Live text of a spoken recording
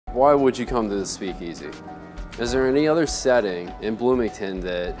Why would you come to the Speakeasy? Is there any other setting in Bloomington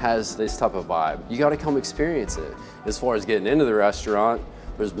that has this type of vibe? You gotta come experience it. As far as getting into the restaurant,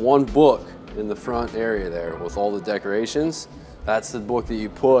 there's one book in the front area there with all the decorations. That's the book that you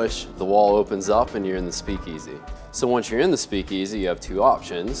push, the wall opens up and you're in the Speakeasy. So once you're in the Speakeasy, you have two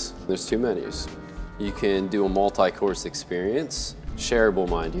options. There's two menus. You can do a multi-course experience, shareable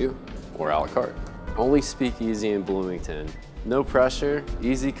mind you, or a la carte. Only Speakeasy in Bloomington. No pressure,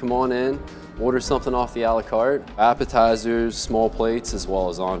 easy, come on in, order something off the a la carte. Appetizers, small plates, as well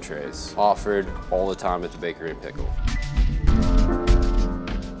as entrees. Offered all the time at the Bakery Pickle.